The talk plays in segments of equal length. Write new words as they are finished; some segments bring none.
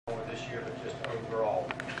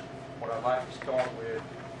I'd like to start with,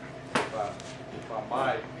 if I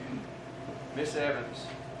might, Ms. Evans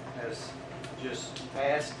has just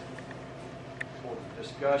asked for the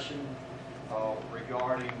discussion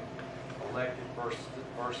regarding elected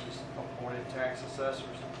versus appointed tax assessors.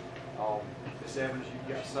 Ms. Evans,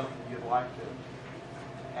 you've got something you'd like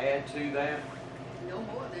to add to that? No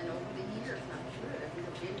more than over the years, I'm sure that we'll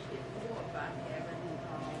benefit more by having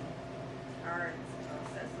our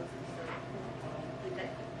assessors instead of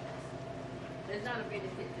elected. There's not a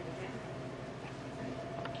benefit to the county.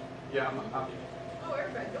 Yeah, Oh,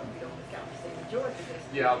 everybody don't be on the county, say majority of this.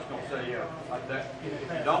 yeah, I was going to say, if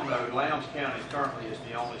you don't know, Lowndes County currently is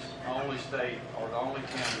the only state or the only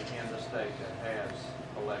county in the state that has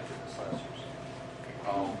elected assessors.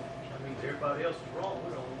 I mean, everybody else is wrong,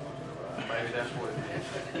 we're the only ones that are right. Maybe that's what it is.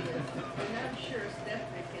 And I'm sure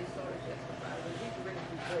Stephanie can sort of justify, when we can really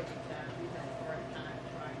do budget time, we have a hard time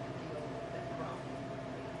trying to deal with that problem.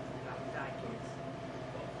 About digest.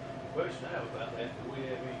 The question I have about that, do we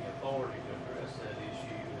have any authority to address that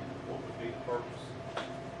issue, and what would be the purpose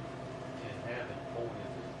in having appointed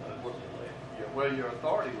as opposed to elected? Yeah, well, your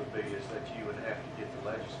authority would be is that you would have to get the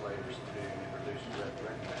legislators to introduce a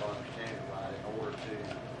referendum, if I understand it right, in order to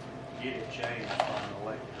get it changed from an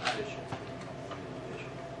elected official to an appointed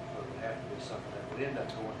official. So it would have to be something that would end up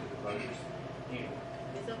going to the voters anyway.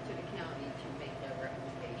 It's up to the county to make that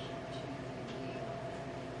recommendation to the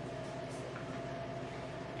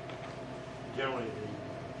Generally,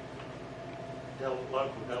 the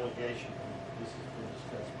local delegation, this has been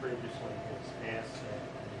discussed previously, has asked that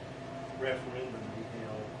a referendum be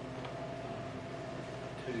held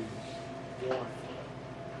to warrant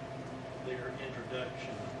their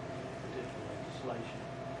introduction of particular legislation.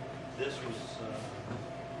 This was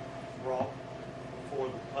brought before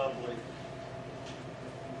the public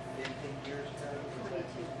 15 years ago?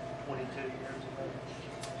 22 years ago.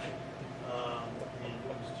 And it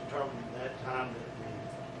was determined at that time that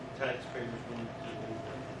the taxpayers wanted to do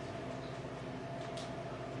that.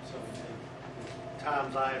 So the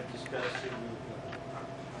times I have discussed it with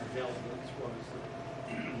our delegates was that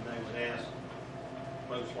they would ask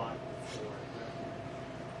most likely for a referendum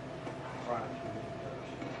prior to the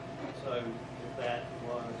introduction. So if that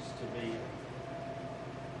was to be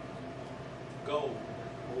a goal that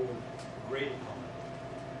the board agreed upon,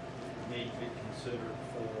 it would need to be considered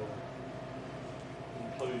for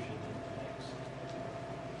inclusion in the next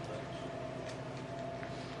election.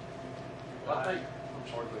 Well, I think, I'm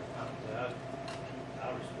sorry, but I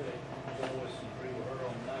respect Joyce and agree with her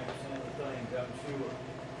on 90% of the things, I'm sure.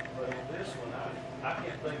 But on this one, I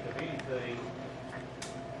can't think of anything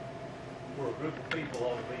where a group of people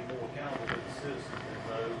ought to be more accountable to the citizens than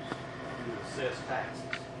those who assess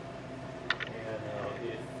taxes. And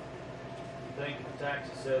if you think of the tax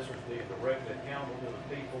assessors being directly accountable to the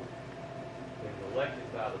people, being elected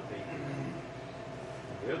by the people,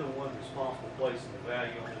 they're the ones responsible for placing the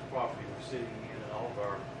value on this property we're sitting in and all of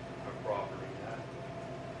our property.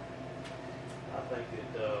 I think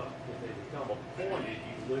that if they become appointed,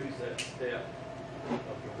 you lose that step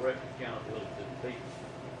of direct accountability to the people.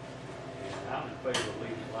 And I'm in favor of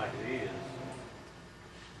leaving it like it is.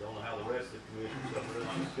 Don't know how the rest of the commission, so we're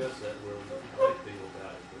not discuss that where they feel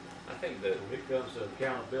about it. But I think that when it comes to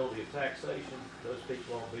accountability of taxation, those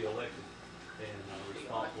people won't be elected and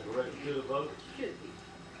responsible directly to the voters. should be.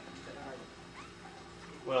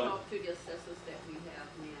 well, Talk to the assessors that we have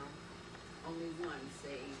now. Only one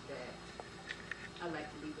say that I like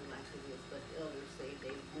to leave it like it is, but the others say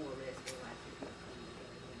they more or less would like to be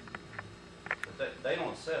but they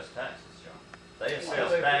don't assess taxes, John. They Well,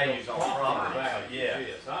 assess they values do on property property. values, Yeah.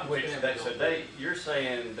 yes, I Which understand they, so you're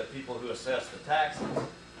saying the people who assess the taxes,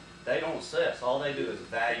 they don't assess. All they do is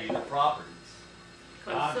value the properties.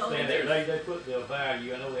 I understand Consultants. they put the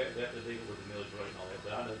value, I know they have to deal with the millage rate and all that,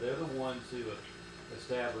 but I know they're the ones who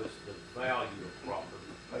establish the value of property.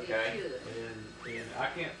 Okay. And I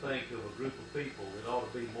can't think of a group of people that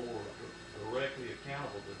ought to be more directly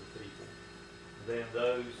accountable to the people than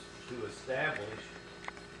those who establish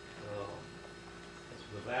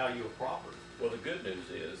the value of property. Well, the good news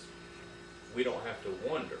is we don't have to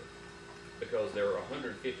wonder because there are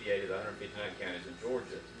 158 of the 159 counties in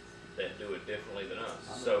Georgia that do it differently than us.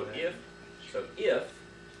 So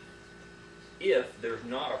if there's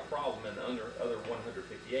not a problem in the other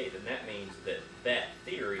 158, then that means that that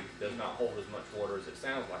theory does not hold as much water as it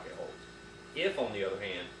sounds like it holds. If, on the other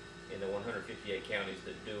hand, in the 158 counties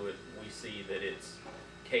that do it, we see that it's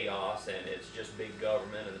chaos and it's just big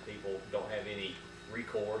government and the people don't have any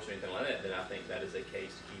recourse or anything like that, then I think that is a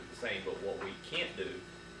case to keep it the same. But what we can't do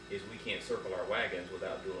is we can't circle our wagons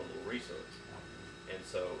without doing a little research. And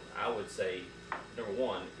so I would say, number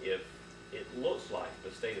one, if it looks like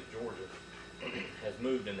the state of Georgia has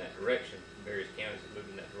moved in that direction, various counties have moved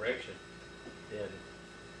in that direction, then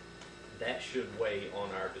that should weigh on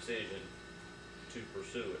our decision to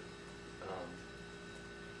pursue it.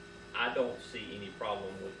 I don't see any problem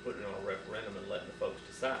with putting it on a referendum and letting the folks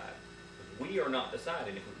decide. We are not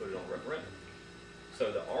deciding if we put it on a referendum. So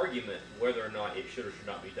the argument whether or not it should or should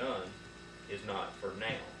not be done is not for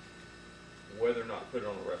now. Whether or not to put it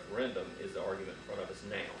on a referendum is the argument in front of us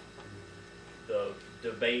now. The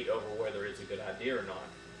debate over whether it's a good idea or not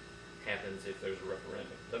happens if there's a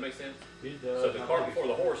referendum. Does that make sense? It does. So the cart before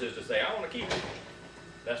the horse is to say, I want to keep it.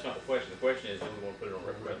 That's not the question. The question is, do we want to put it on a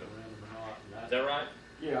referendum? Is that right?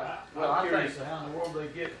 Yeah, I'm curious how in the world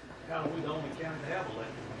how are we the only county to have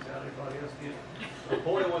elected ones? How everybody else get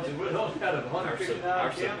appointed ones, and we're the only out of Our 159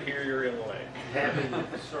 counties? superior in way. Having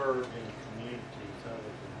served in communities other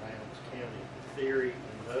than Lowndes County, the theory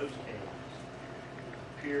in those counties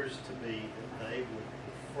appears to be that they would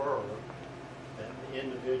prefer that the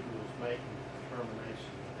individuals making the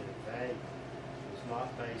determination of their value is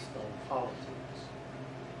not based on politics.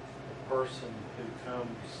 The person who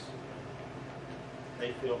comes,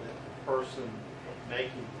 they feel that the person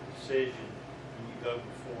making the decision when you go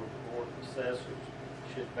before the Board of Assessors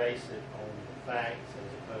should base it on the facts as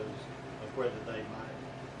opposed of whether they might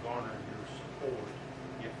garner your support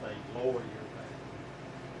if they lower your value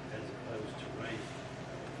as opposed to raise it.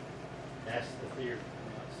 That's the theory.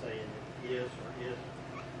 I'm not saying it is or isn't.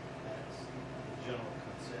 That's the general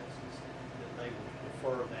consensus, that they would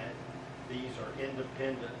prefer that. These are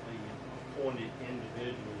independently appointed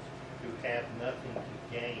individuals who have nothing to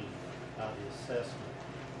gain by the assessment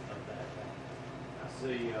of that value. I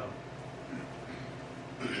see,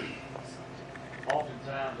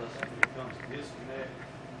 oftentimes I think when it comes to disconnect,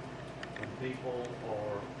 when people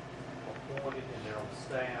are appointed and they're on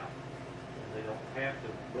staff, and they don't have to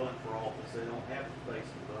run for office, they don't have to face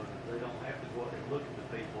the voters, they don't have to go out and look at the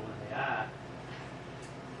people in the eye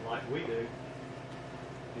like we do.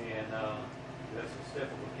 And that's a step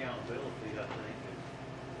of accountability, I think, and,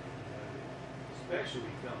 especially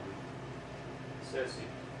when it comes to assessing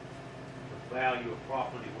the value of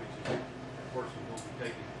property, which is that person going to be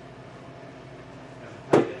taking, having to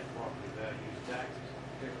pay that property value as taxes.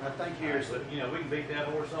 I think here's the, But, you know, we can beat that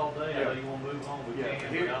horse all day. I know you want to move on, we yeah,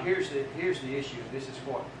 can. here's the issue. This is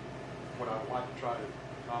what I'd like to try to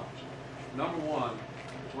accomplish. Number one,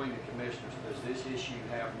 between the commissioners, does this issue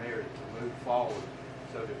have merit to move forward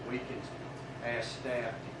so that we can ask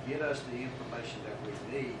staff to get us the information that we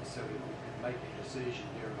need so that we can make a decision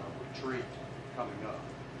during our retreat coming up?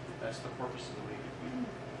 That's the purpose of the meeting.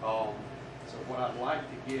 So what I'd like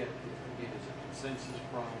to get, again, is a consensus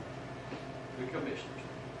from the commissioners,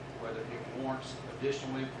 whether it warrants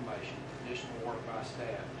additional information, additional work by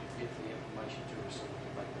staff to get the information to us so we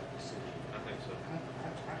can make that decision. I think so.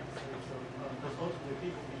 Because ultimately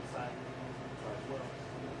people can decide as well.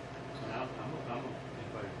 I'm in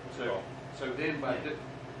favor. So then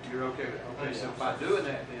you're okay with that? Okay, so by doing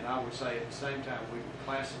that, then I would say at the same time, we would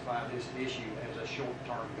classify this issue as a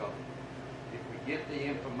short-term goal. If we get the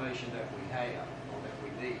information that we have or that we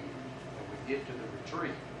need, and we get to the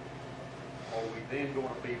retreat, are we then going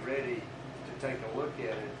to be ready to take a look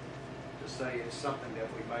at it to say it's something that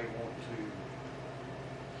we may want to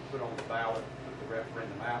put on the ballot, put the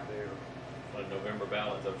referendum out there? On November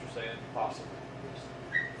ballot, is that what you're saying? Possibly, yes.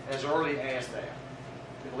 As early as that.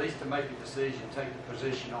 At least to make a decision, take a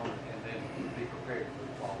position on it, and then be prepared to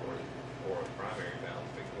move forward. Or a primary ballot,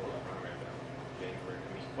 before the primary ballot, January. I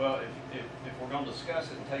mean, Well, if we're going to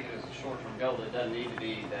discuss it and take it as a short-term goal, it doesn't need to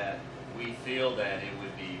be that we feel that it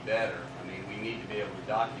would be better. I mean, we need to be able to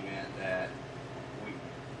document that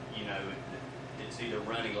it's either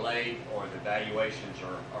running late or the valuations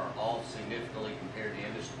are off significantly compared to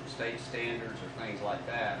industry, state standards or things like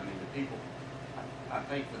that. I mean, I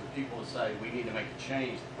think for the people to say we need to make a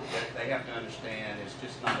change, they have to understand it's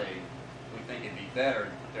just not we think it'd be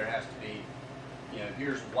better. There has to be,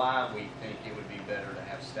 here's why we think it would be better to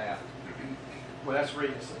have staff. Well, that's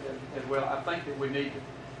really, as well, I think that we need to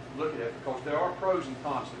look at it because there are pros and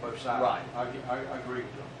cons to both sides. Right. I agree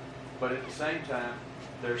with you. But at the same time,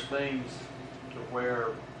 there's things to where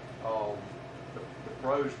the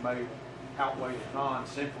pros may outweigh the cons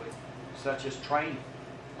simply, such as training.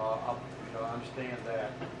 I understand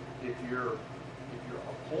that if you're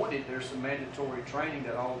appointed, there's some mandatory training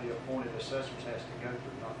that all the appointed assessors has to go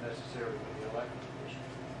through, not necessarily with the elected commission.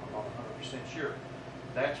 I'm not 100% sure.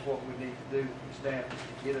 That's what we need to do with staff, is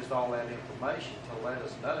to get us all that information to let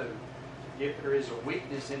us know if there is a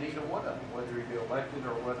weakness in either one of them, whether you be elected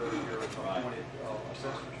or whether you're appointed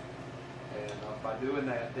assessors. And by doing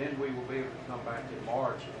that, then we will be able to come back in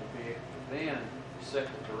March and be able to then set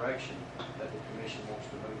the direction that the commission wants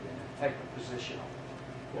to move in and take a position on.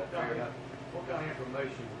 What Fair kind enough? what kind of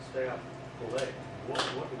information does staff collect?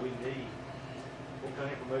 What do we need? What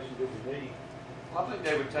kind of information do we need? I think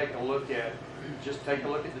they would take a look at, just take a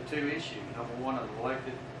look at the two issues. Number one, an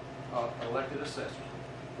elected assessors.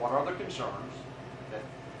 What are the concerns that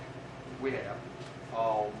we have?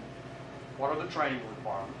 What are the training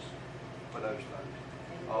requirements for those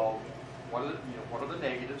folks? What are the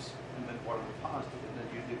negatives, and then what are the positives? And then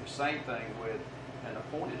you do the same thing with an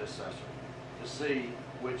appointed assessor to see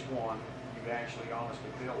which one you actually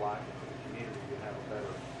honestly feel like for the community you have a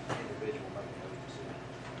better individual making those decisions.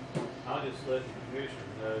 I'll just let the commissioner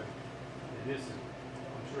know that this is,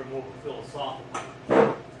 I'm sure, more of a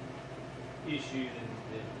philosophical issue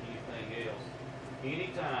than anything else.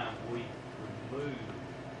 Anytime we remove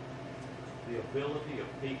the ability of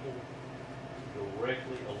people to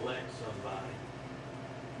directly elect somebody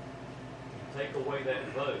and take away that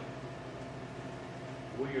vote,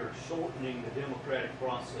 we are shortening the democratic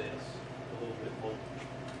process a little bit more.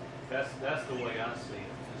 That's the way I see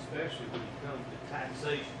it, especially when you come to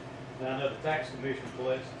taxation. Now, I know the tax commission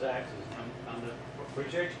collects the taxes, and I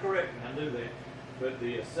appreciate you correcting, I do that, but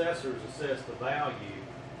the assessors assess the value.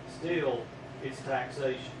 Still, it's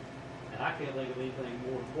taxation, and I can't think of anything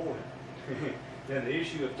more important than the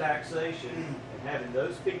issue of taxation and having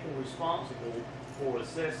those people responsible for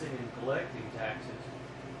assessing and collecting taxes.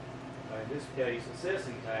 In this case,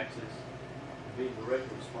 assessing taxes and being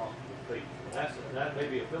directly responsible for people. That may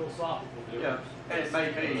be a philosophical difference. And it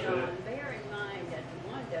may be. John, bear in mind that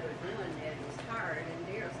the ones that are doing that is hired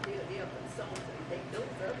and they're consulting. Those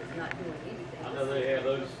others not doing anything. I know they have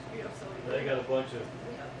those, Yeah, so they got a bunch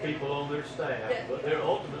of people on their staff, but they're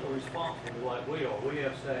ultimately responsible like we are. We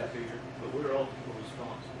have staff here, but we're ultimately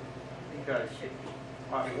responsible. Okay.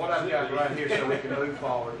 All right, what I've got right here so we can move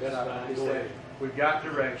forward is That's fine. is Go that ahead. we've got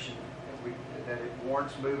direction, that it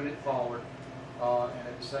warrants moving it forward, and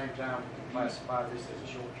at the same time, we can classify this as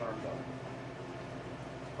a short-term goal.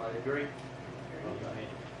 Everybody agree? I mean,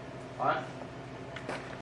 All right?